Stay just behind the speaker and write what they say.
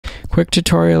Quick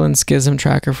tutorial in Schism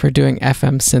Tracker for doing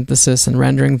FM synthesis and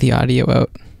rendering the audio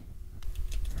out.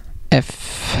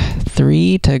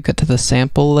 F3 to get to the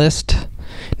sample list.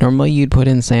 Normally you'd put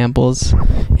in samples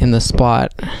in the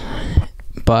spot,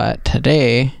 but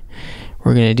today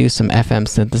we're going to do some FM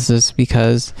synthesis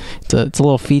because it's a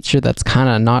little feature that's kind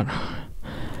of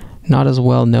not as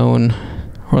well known,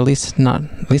 or at least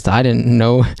I didn't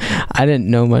know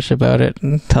much about it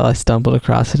until I stumbled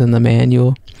across it in the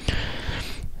manual,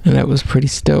 and I was pretty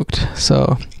stoked.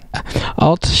 So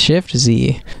Alt Shift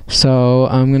Z. So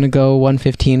I'm gonna go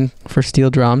 115 for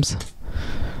steel drums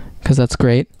because that's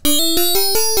great.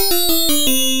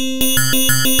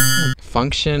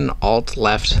 Function Alt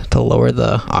Left to lower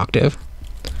the octave.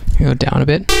 Go down a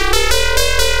bit.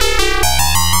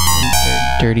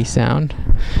 Dirty sound.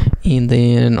 And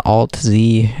then Alt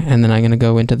Z, and then I'm gonna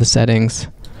go into the settings,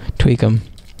 tweak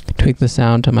the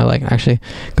sound to my liking. Actually,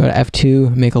 go to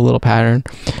F2, make a little pattern.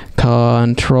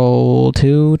 Control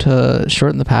 2 to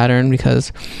shorten the pattern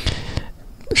because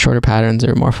shorter patterns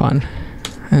are more fun,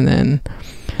 and then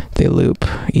they loop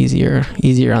easier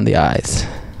on the eyes.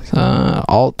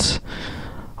 Alt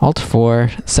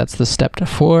 4 sets the step to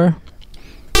 4.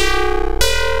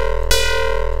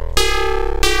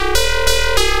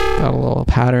 Got a little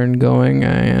pattern going,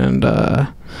 and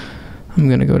I'm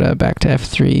gonna go back to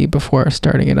F3 before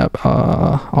starting it up.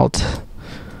 Alt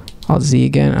Z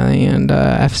again, and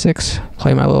F6.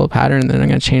 Play my little pattern, and then I'm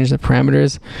gonna change the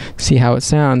parameters, see how it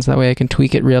sounds. That way I can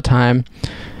tweak it real time.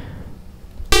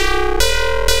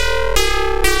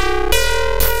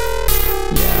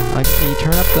 Yeah, like you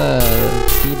turn up the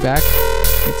feedback,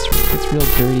 it's real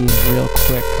dirty and real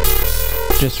quick.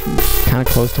 Just kind of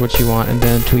close to what you want, and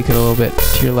then tweak it a little bit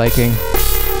to your liking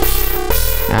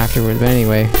afterwards. But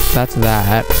anyway, that's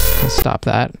that. Let's stop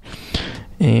that.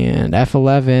 And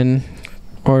F11,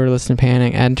 order, listen,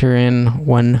 panning, enter in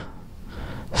one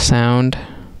sound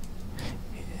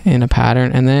in a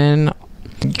pattern, and then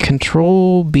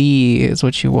Control B is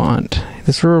what you want.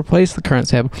 This will replace the current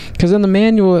sample, because in the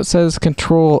manual it says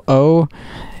Control O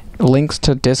links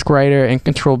to disk writer, and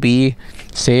Control B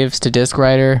saves to disk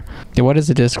writer. What is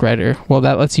a disk writer? Well,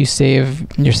 that lets you save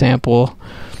your sample.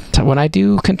 So when I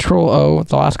do Control O,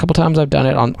 the last couple times I've done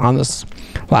it on this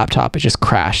laptop, it just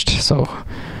crashed. So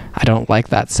I don't like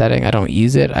that setting. I don't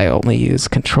use it. I only use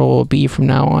Control B from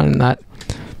now on, and that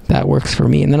works for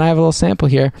me. And then I have a little sample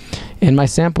here in my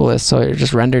sample list, so it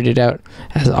just rendered it out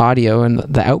as audio, and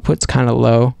the output's kind of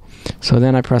low. So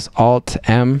then I press Alt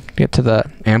M to get to the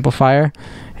amplifier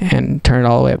and turn it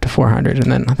all the way up to 400,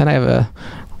 and then I have a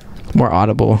more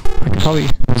audible. I could probably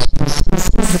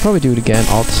do it again.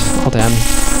 Alt M.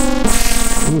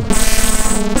 Ooh.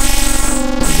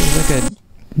 It's like a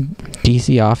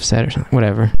DC offset or something.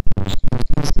 Whatever.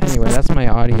 Anyway, that's my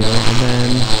audio,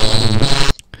 and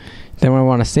then when I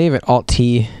want to save it, Alt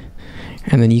T,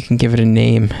 and then you can give it a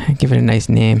name. Give it a nice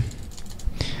name.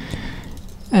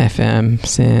 FM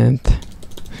synth.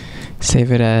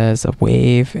 Save it as a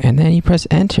wave, and then you press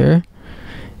enter,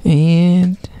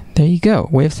 and there you go.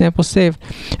 Wave sample saved.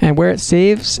 And where it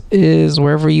saves is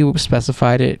wherever you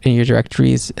specified it in your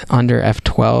directories under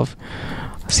F12.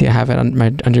 See, I have it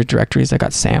under directories. I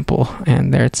got sample,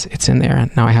 and there it's in there.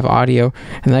 And now I have audio,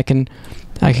 and I can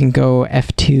go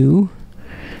F2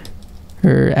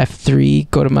 or F3,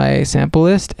 go to my sample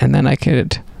list, and then I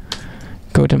could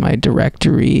go to my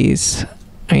directories,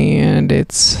 and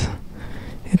it's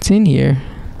in here.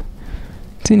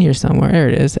 It's in here somewhere. There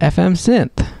it is. FM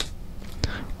synth.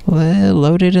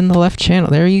 Loaded in the left channel.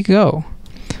 There you go.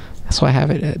 That's why I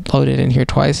have it loaded in here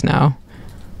twice now.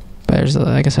 But there's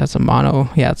I guess that's a mono.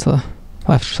 Yeah, it's the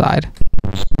left side.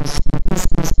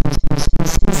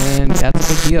 And that's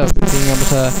a big deal, being able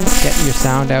to get your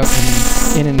sound out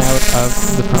and in and out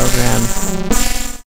of the program